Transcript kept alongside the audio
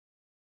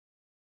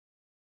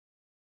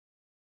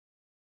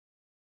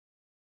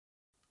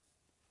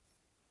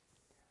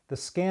The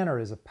scanner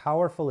is a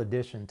powerful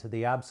addition to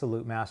the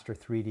absolute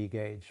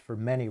Master3DGage for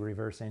many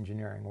reverse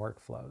engineering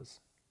workflows.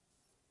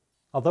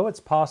 Although it's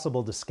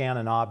possible to scan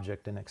an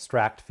object and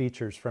extract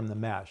features from the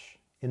mesh,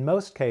 in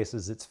most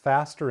cases it's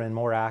faster and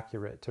more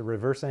accurate to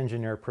reverse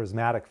engineer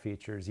prismatic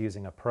features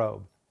using a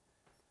probe.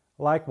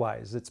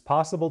 Likewise, it's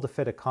possible to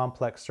fit a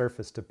complex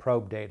surface to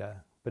probe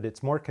data, but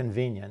it's more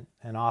convenient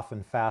and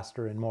often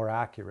faster and more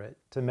accurate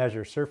to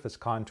measure surface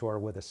contour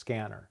with a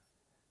scanner.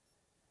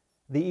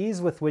 The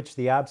ease with which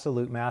the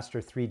absolute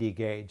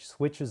Master3DGage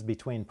switches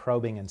between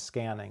probing and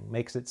scanning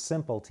makes it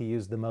simple to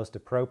use the most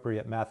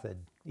appropriate method,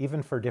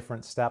 even for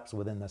different steps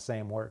within the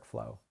same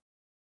workflow.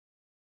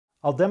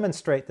 I'll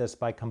demonstrate this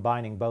by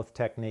combining both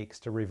techniques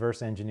to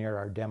reverse engineer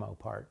our demo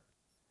part.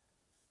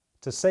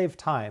 To save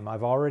time,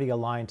 I've already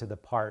aligned to the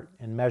part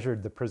and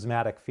measured the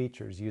prismatic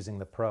features using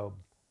the probe.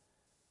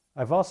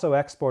 I've also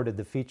exported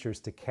the features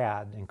to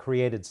CAD and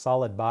created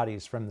solid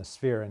bodies from the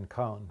sphere and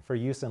cone for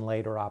use in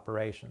later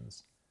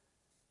operations.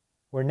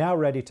 We're now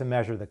ready to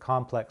measure the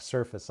complex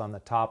surface on the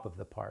top of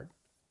the part.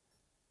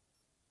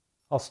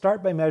 I'll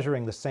start by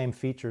measuring the same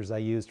features I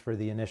used for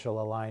the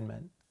initial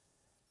alignment.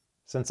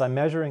 Since I'm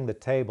measuring the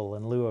table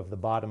in lieu of the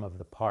bottom of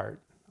the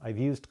part, I've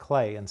used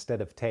clay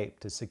instead of tape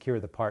to secure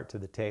the part to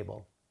the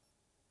table.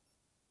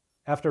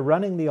 After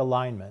running the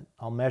alignment,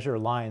 I'll measure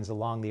lines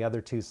along the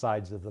other two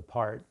sides of the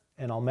part,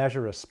 and I'll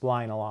measure a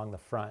spline along the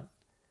front.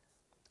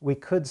 We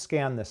could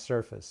scan this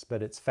surface,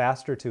 but it's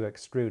faster to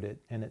extrude it,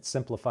 and it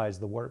simplifies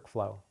the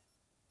workflow.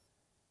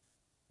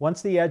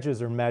 Once the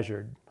edges are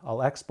measured,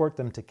 I'll export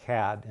them to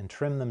CAD and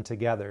trim them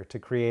together to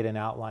create an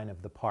outline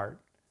of the part.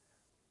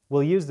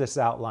 We'll use this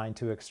outline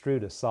to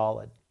extrude a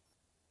solid.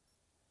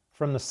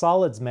 From the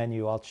Solids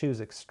menu, I'll choose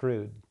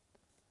Extrude.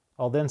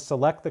 I'll then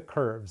select the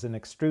curves and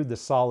extrude the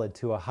solid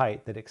to a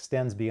height that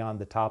extends beyond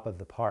the top of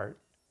the part.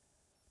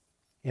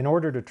 In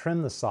order to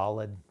trim the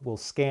solid, we'll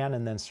scan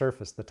and then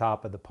surface the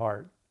top of the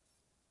part.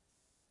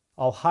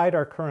 I'll hide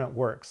our current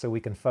work so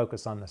we can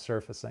focus on the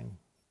surfacing.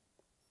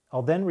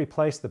 I'll then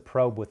replace the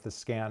probe with the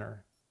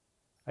scanner.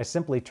 I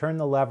simply turn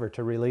the lever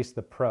to release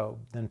the probe,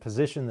 then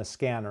position the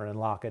scanner and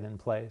lock it in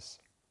place.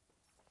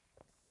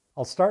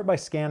 I'll start by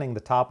scanning the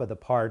top of the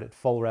part at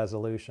full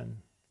resolution.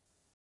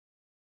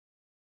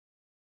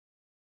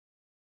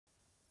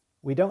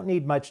 We don't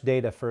need much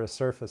data for a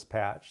surface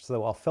patch,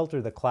 so I'll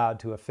filter the cloud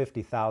to a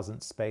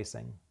 50,000th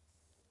spacing.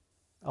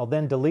 I'll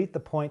then delete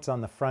the points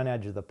on the front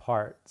edge of the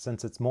part,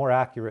 since it's more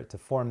accurate to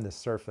form this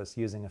surface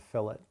using a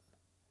fillet.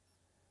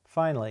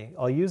 Finally,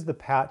 I'll use the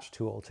patch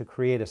tool to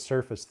create a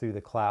surface through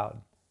the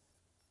cloud.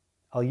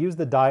 I'll use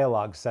the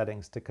dialog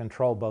settings to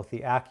control both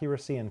the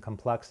accuracy and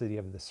complexity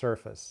of the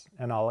surface,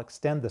 and I'll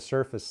extend the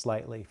surface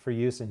slightly for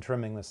use in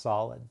trimming the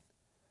solid.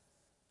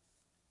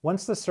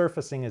 Once the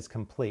surfacing is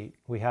complete,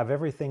 we have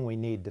everything we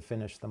need to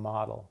finish the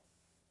model.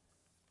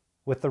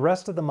 With the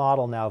rest of the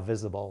model now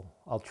visible,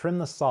 I'll trim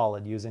the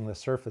solid using the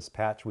surface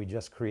patch we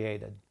just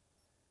created.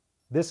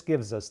 This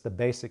gives us the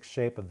basic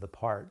shape of the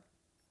part.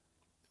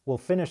 We'll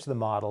finish the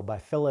model by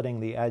filleting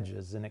the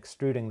edges and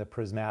extruding the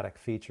prismatic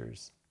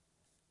features.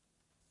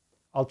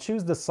 I'll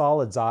choose the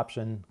Solids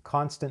option,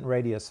 Constant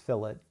Radius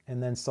Fillet,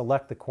 and then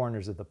select the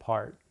corners of the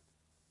part.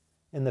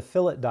 In the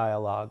Fillet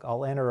dialog,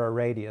 I'll enter a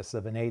radius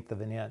of 1/8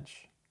 of an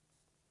inch.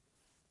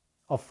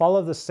 I'll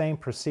follow the same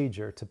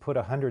procedure to put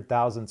a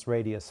 100,000th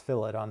radius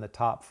fillet on the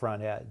top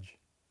front edge.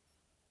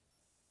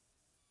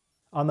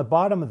 On the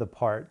bottom of the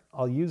part,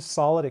 I'll use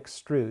Solid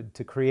Extrude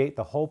to create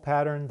the hole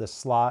pattern, the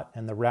slot,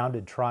 and the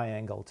rounded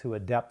triangle to a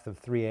depth of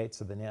 3/8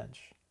 of an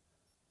inch.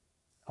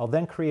 I'll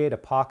then create a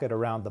pocket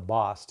around the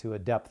boss to a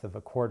depth of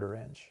 1/4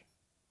 inch.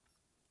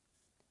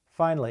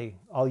 Finally,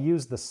 I'll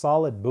use the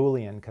Solid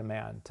Boolean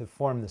command to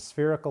form the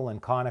spherical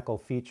and conical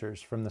features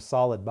from the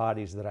solid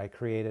bodies that I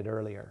created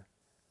earlier.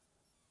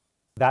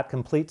 That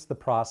completes the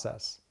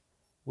process.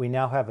 We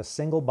now have a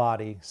single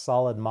body,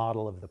 solid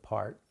model of the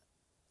part.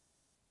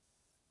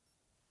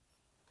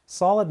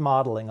 Solid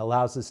modeling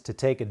allows us to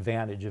take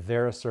advantage of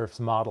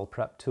Verisurf's model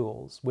prep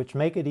tools, which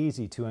make it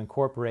easy to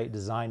incorporate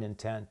design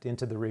intent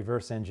into the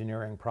reverse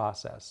engineering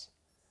process.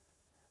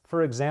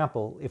 For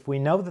example, if we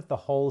know that the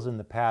holes in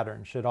the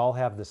pattern should all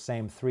have the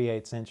same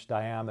 3/8 inch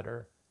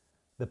diameter,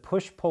 the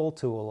push-pull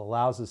tool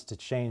allows us to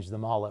change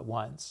them all at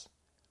once.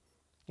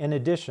 In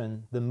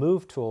addition, the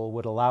Move tool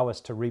would allow us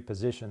to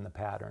reposition the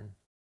pattern.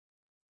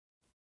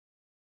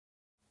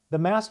 The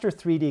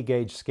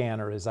Master3DGage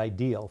scanner is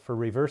ideal for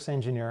reverse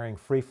engineering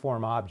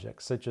freeform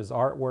objects such as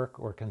artwork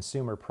or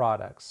consumer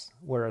products,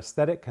 where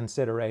aesthetic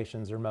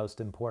considerations are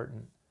most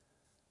important.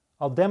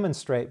 I'll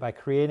demonstrate by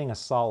creating a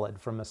solid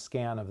from a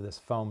scan of this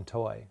foam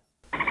toy.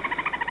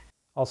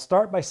 I'll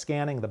start by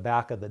scanning the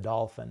back of the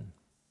dolphin.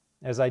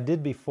 As I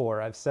did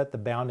before, I've set the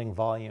bounding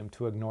volume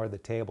to ignore the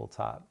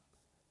tabletop.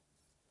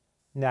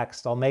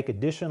 Next, I'll make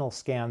additional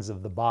scans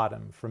of the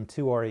bottom from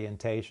 2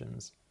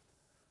 orientations.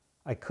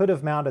 I could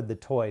have mounted the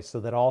toy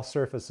so that all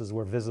surfaces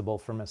were visible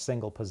from a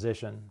single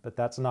position, but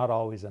that's not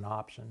always an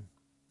option.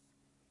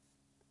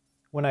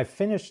 When I've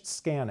finished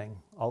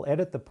scanning, I'll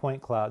edit the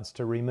point clouds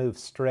to remove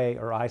stray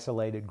or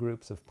isolated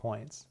groups of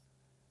points.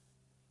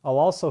 I'll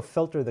also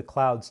filter the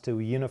clouds to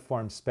a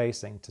uniform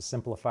spacing to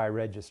simplify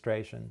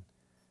registration.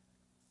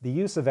 The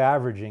use of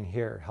averaging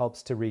here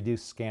helps to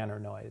reduce scanner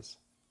noise.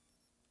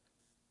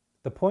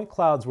 The point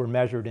clouds were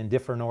measured in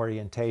different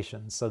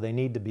orientations, so they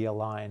need to be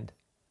aligned.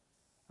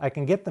 I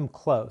can get them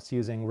close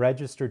using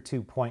registered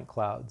to point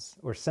clouds,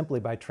 or simply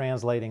by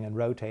translating and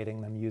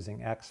rotating them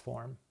using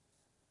X-form.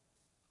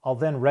 I'll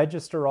then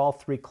register all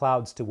three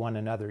clouds to one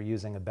another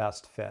using a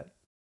best fit.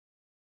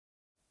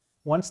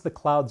 Once the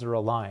clouds are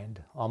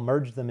aligned, I'll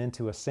merge them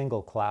into a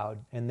single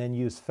cloud and then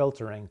use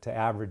filtering to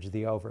average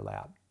the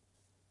overlap.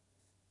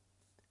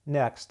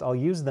 Next, I'll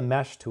use the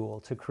Mesh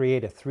tool to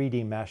create a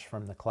 3D mesh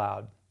from the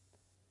cloud.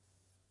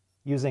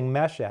 Using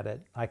Mesh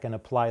Edit, I can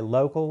apply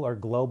local or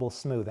global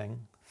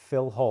smoothing,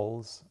 fill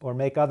holes, or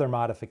make other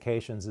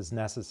modifications as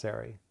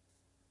necessary.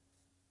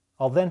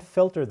 I'll then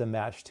filter the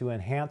mesh to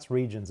enhance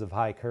regions of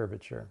high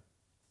curvature.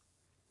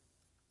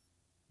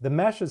 The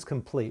mesh is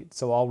complete,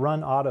 so I'll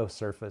run Auto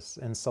Surface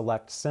and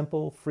select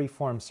simple,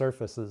 freeform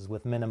surfaces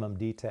with minimum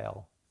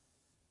detail.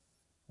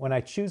 When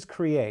I choose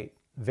Create,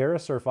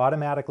 Verisurf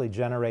automatically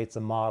generates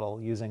a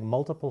model using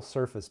multiple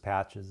surface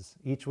patches,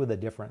 each with a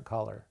different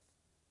color.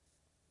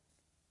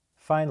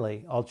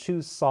 Finally, I'll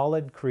choose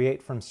Solid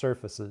Create from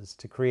Surfaces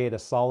to create a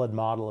solid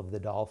model of the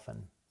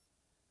dolphin.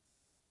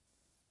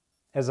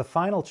 As a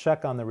final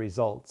check on the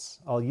results,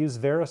 I'll use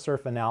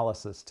Verisurf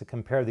Analysis to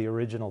compare the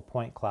original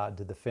point cloud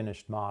to the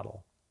finished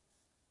model.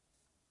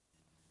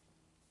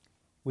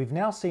 We've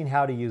now seen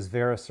how to use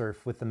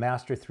Verisurf with the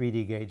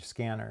Master3DGage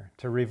scanner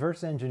to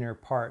reverse engineer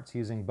parts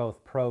using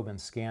both probe and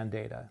scan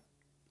data.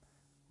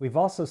 We've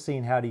also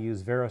seen how to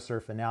use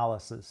Verisurf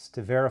Analysis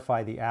to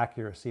verify the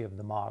accuracy of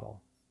the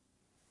model.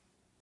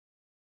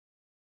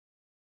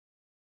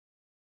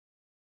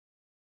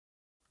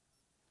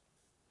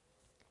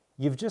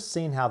 You've just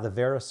seen how the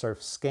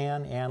Verisurf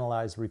Scan,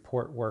 Analyze,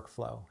 Report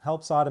workflow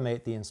helps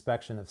automate the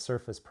inspection of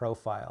surface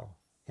profile,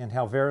 and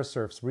how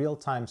Verisurf's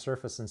real-time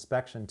surface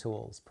inspection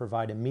tools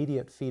provide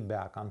immediate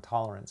feedback on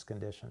tolerance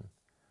condition.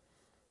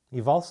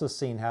 You've also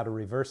seen how to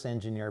reverse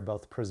engineer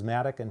both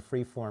prismatic and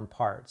freeform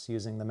parts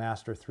using the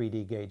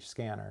Master3DGage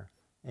scanner,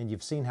 and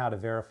you've seen how to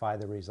verify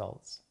the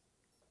results.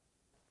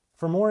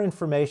 For more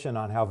information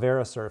on how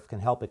Verisurf can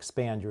help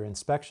expand your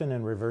inspection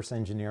and reverse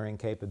engineering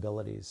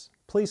capabilities,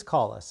 please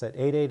call us at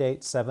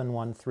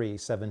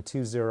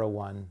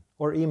 888-713-7201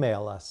 or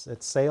email us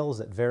at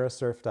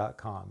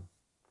sales@verisurf.com.